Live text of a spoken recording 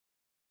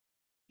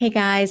Hey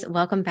guys,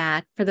 welcome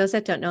back. For those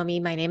that don't know me,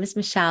 my name is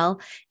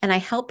Michele, and I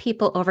help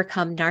people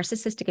overcome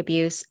narcissistic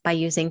abuse by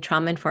using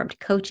trauma-informed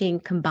coaching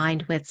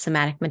combined with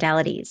somatic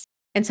modalities.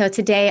 And so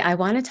today I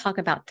want to talk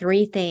about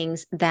 3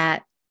 things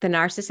that the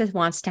narcissist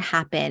wants to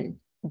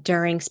happen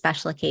during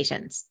special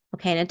occasions.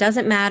 Okay. And it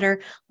doesn't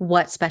matter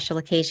what special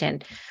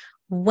occasion.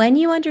 When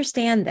you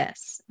understand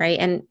this, right?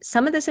 And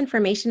some of this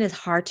information is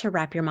hard to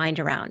wrap your mind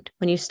around.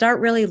 When you start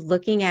really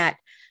looking at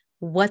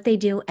what they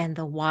do and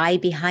the why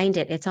behind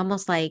it, it's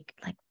almost like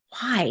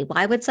why?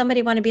 Why would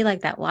somebody want to be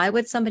like that? Why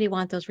would somebody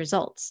want those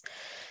results?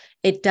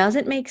 It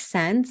doesn't make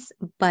sense,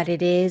 but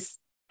it is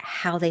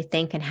how they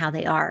think and how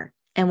they are.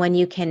 And when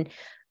you can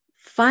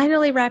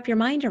finally wrap your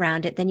mind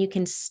around it, then you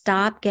can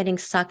stop getting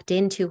sucked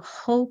into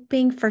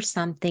hoping for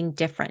something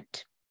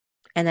different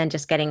and then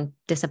just getting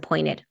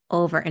disappointed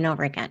over and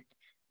over again.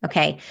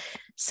 Okay.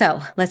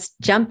 So let's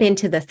jump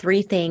into the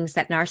 3 things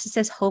that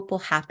narcissists hope will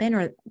happen,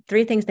 or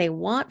 3 things they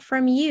want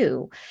from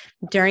you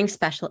during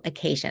special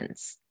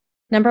occasions.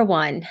 Number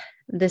 1,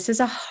 this is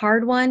a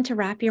hard one to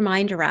wrap your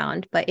mind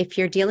around, but if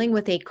you're dealing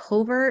with a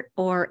covert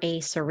or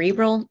a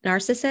cerebral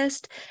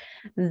narcissist,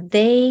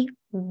 they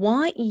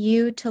want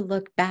you to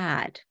look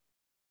bad.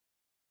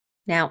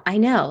 Now, I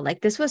know,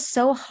 like, this was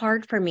so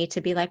hard for me to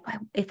be like,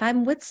 if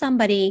I'm with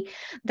somebody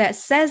that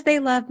says they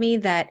love me,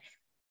 that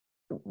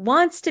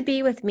wants to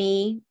be with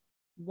me,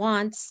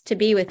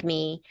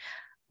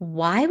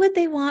 why would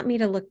they want me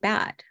to look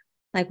bad?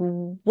 Like,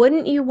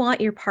 wouldn't you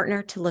want your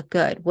partner to look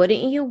good?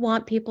 Wouldn't you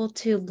want people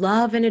to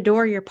love and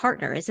adore your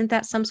partner? Isn't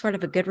that some sort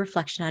of a good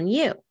reflection on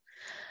you?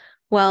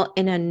 Well,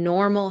 in a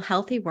normal,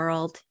 healthy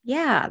world,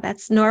 yeah,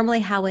 that's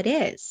normally how it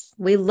is.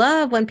 We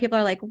love when people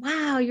are like,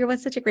 wow, you're with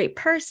such a great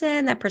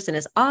person. That person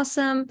is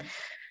awesome.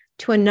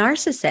 To a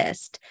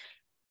narcissist,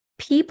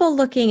 people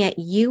looking at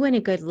you in a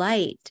good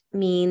light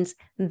means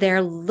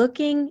they're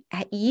looking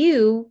at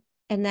you,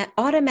 and that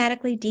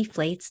automatically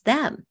deflates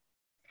them.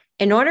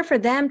 In order for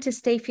them to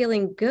stay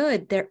feeling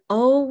good, there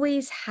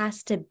always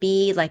has to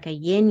be like a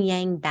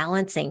yin-yang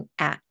balancing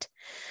act.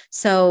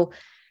 So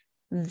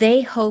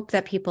they hope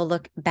that people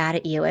look bad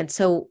at you. And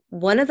so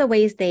one of the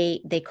ways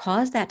they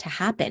cause that to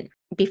happen,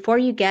 before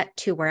you get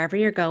to wherever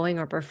you're going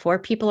or before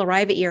people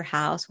arrive at your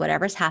house,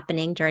 whatever's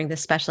happening during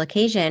this special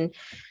occasion,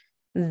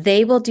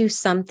 they will do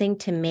something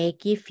to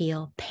make you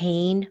feel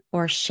pain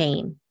or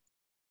shame.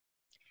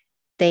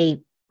 They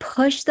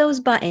push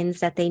those buttons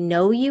that they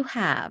know you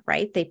have,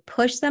 right? They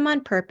push them on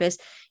purpose.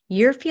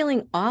 You're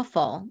feeling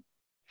awful.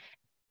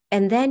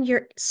 And then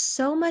you're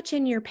so much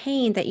in your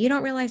pain that you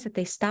don't realize that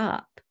they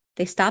stop.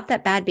 They stop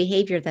that bad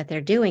behavior that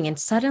they're doing. And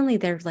suddenly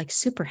they're like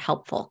super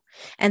helpful.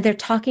 And they're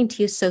talking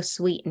to you so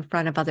sweet in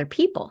front of other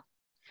people.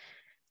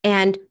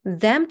 And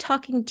them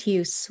talking to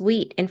you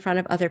sweet in front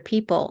of other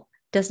people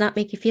does not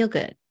make you feel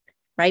good,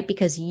 right?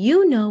 Because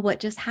you know what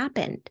just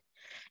happened.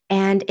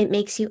 And it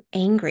makes you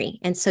angry.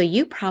 And so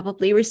you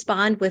probably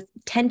respond with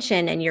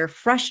tension and you're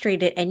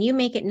frustrated and you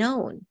make it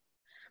known.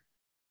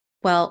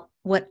 Well,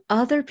 what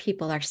other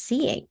people are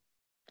seeing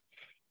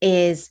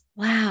is,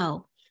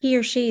 wow, he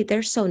or she,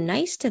 they're so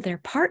nice to their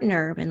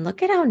partner. And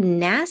look at how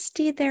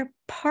nasty their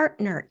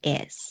partner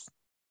is.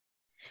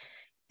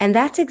 And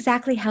that's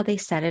exactly how they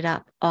set it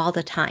up all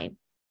the time,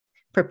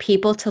 for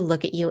people to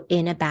look at you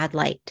in a bad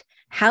light.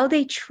 How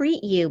they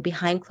treat you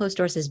behind closed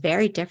doors is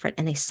very different,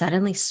 and they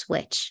suddenly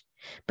switch.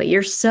 But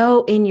you're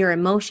so in your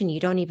emotion, you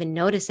don't even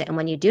notice it. And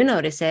when you do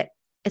notice it,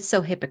 it's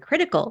so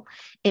hypocritical.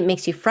 It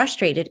makes you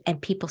frustrated, and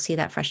people see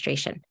that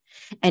frustration.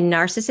 And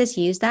narcissists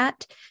use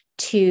that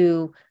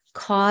to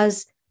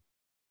cause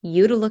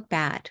you to look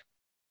bad.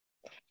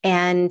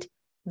 And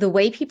the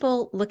way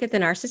people look at the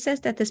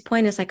narcissist at this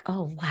point is like,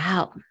 oh,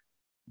 wow,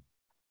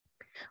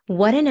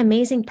 what an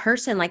amazing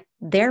person. Like,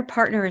 their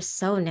partner is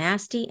so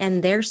nasty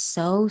and they're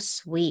so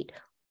sweet.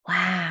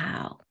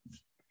 Wow.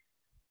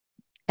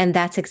 And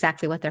that's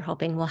exactly what they're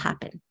hoping will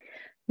happen.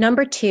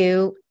 Number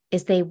 2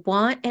 is they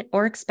want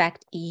or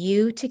expect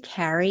you to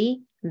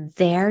carry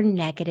their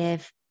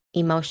negative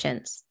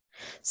emotions.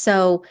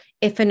 So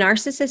if a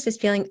narcissist is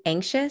feeling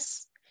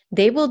anxious,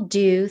 they will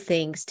do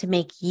things to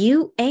make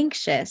you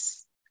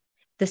anxious.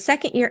 The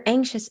second you're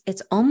anxious,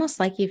 it's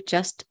almost like you've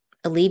just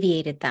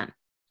alleviated them.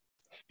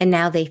 And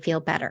now they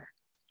feel better.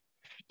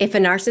 If a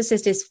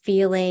narcissist is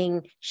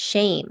feeling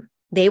shame,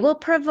 they will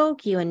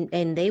provoke you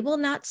and they will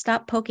not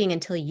stop poking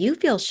until you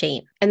feel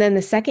shame. And then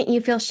the second you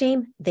feel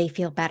shame, they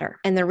feel better.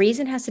 And the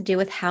reason has to do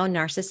with how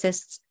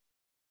narcissists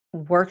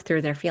work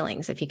through their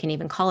feelings, if you can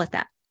even call it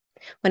that.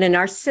 When a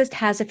narcissist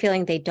has a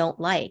feeling they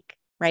don't like,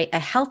 right? A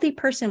healthy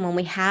person, when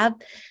we have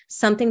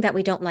something that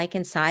we don't like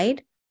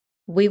inside,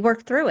 we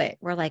work through it.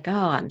 We're like, oh,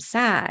 I'm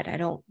sad.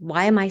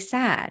 Why am I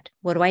sad?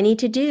 What do I need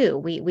to do?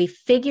 We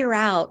figure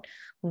out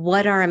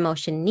what our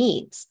emotion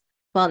needs.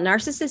 Well,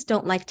 narcissists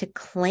don't like to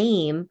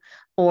claim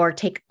or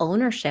take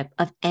ownership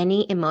of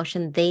any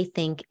emotion they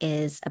think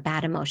is a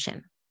bad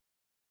emotion.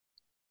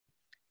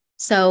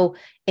 So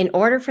in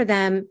order for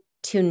them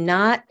to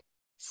not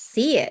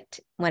see it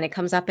when it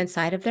comes up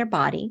inside of their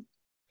body,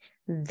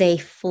 they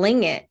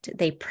fling it,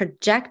 they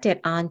project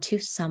it onto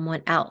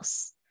someone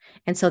else.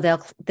 And so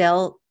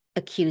they'll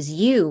accuse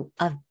you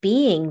of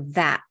being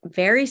that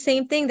very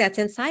same thing that's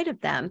inside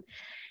of them.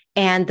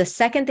 And the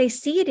second they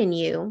see it in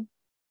you,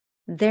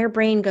 their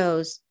brain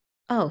goes,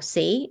 oh,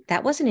 see,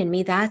 that wasn't in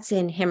me. That's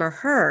in him or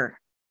her.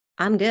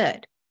 I'm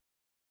good.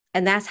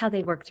 And that's how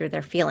they work through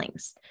their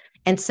feelings.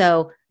 And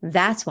so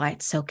that's why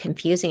it's so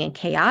confusing and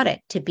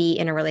chaotic to be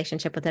in a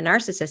relationship with a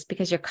narcissist,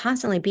 because you're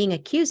constantly being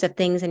accused of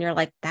things and you're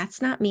like,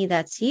 that's not me,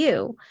 that's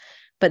you.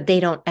 But they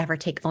don't ever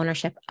take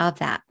ownership of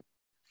that.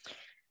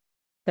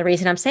 The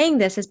reason I'm saying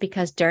this is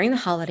because during the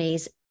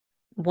holidays,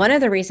 one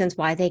of the reasons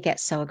why they get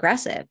so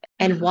aggressive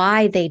and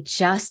why they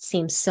just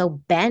seem so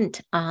bent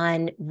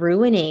on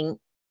ruining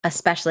a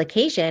special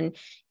occasion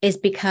is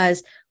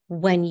because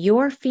when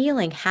you're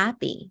feeling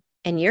happy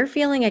and you're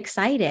feeling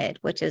excited,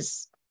 which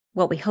is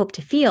what we hope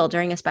to feel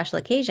during a special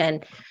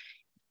occasion,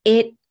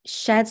 it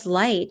sheds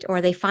light, or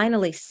they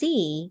finally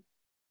see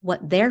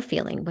what they're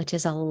feeling, which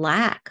is a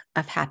lack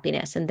of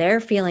happiness. And they're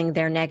feeling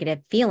their negative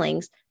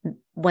feelings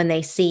when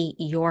they see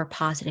your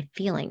positive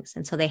feelings.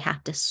 And so they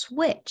have to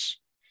switch.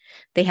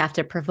 They have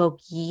to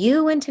provoke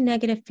you into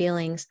negative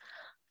feelings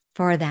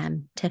for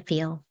them to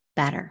feel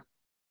better.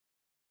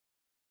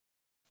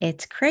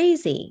 It's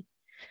crazy.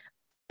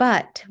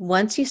 But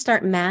once you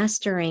start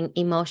mastering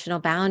emotional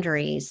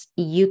boundaries,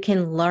 you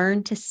can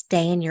learn to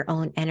stay in your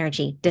own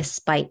energy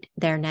despite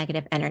their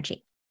negative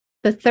energy.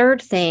 The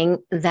third thing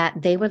that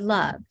they would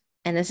love,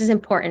 and this is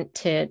important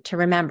to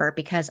remember,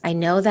 because I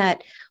know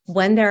that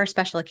when there are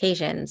special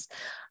occasions,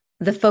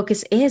 the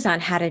focus is on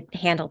how to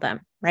handle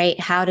them, right?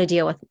 How to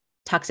deal with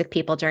toxic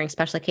people during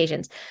special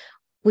occasions.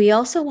 We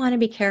also want to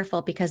be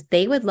careful because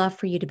they would love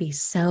for you to be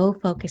so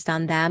focused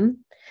on them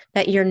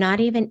that you're not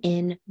even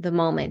in the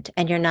moment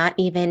and you're not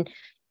even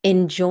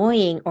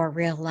enjoying or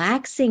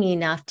relaxing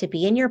enough to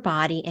be in your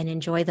body and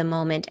enjoy the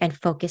moment and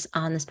focus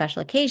on the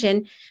special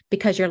occasion,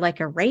 because you're like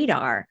a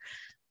radar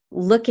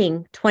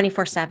looking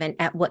 24/7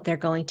 at what they're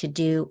going to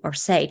do or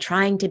say,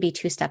 trying to be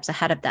 2 steps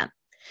ahead of them.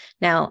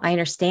 Now, I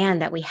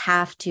understand that we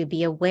have to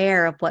be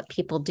aware of what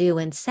people do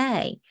and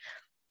say,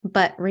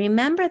 but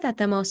remember that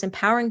the most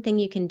empowering thing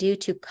you can do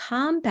to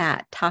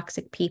combat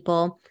toxic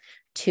people,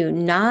 to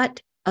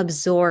not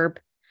absorb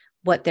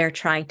what they're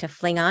trying to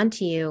fling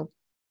onto you,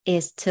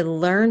 is to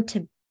learn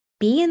to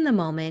be in the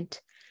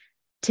moment,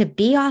 to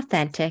be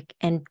authentic,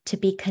 and to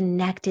be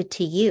connected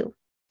to you.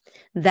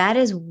 That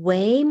is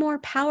way more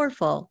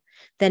powerful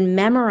than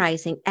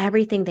memorizing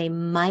everything they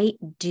might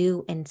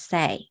do and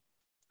say.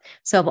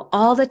 So of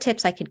all the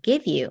tips I could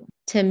give you,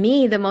 to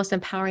me, the most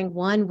empowering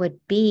one would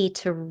be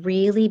to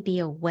really be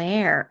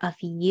aware of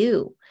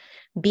you.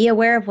 Be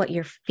aware of what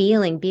you're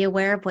feeling. Be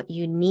aware of what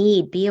you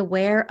need. Be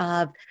aware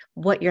of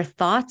what your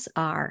thoughts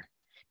are.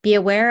 Be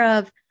aware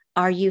of,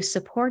 are you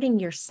supporting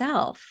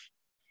yourself?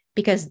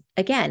 Because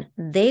again,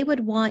 they would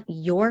want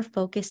your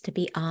focus to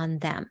be on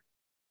them.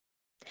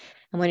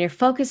 And when your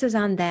focus is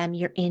on them,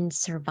 you're in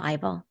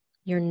survival.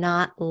 You're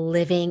not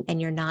living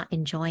and you're not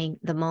enjoying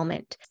the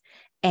moment.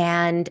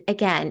 And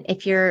again,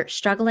 if you're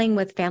struggling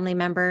with family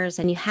members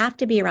and you have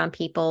to be around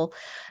people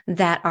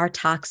that are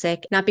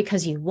toxic, not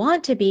because you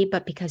want to be,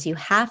 but because you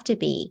have to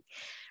be,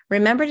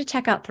 remember to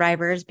check out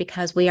Thrivers,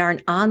 because we are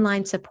an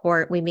online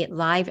support. We meet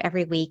live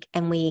every week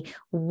and we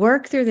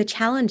work through the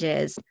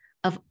challenges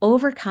of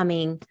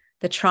overcoming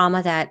the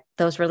trauma that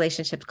those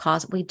relationships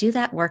cause. We do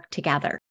that work together.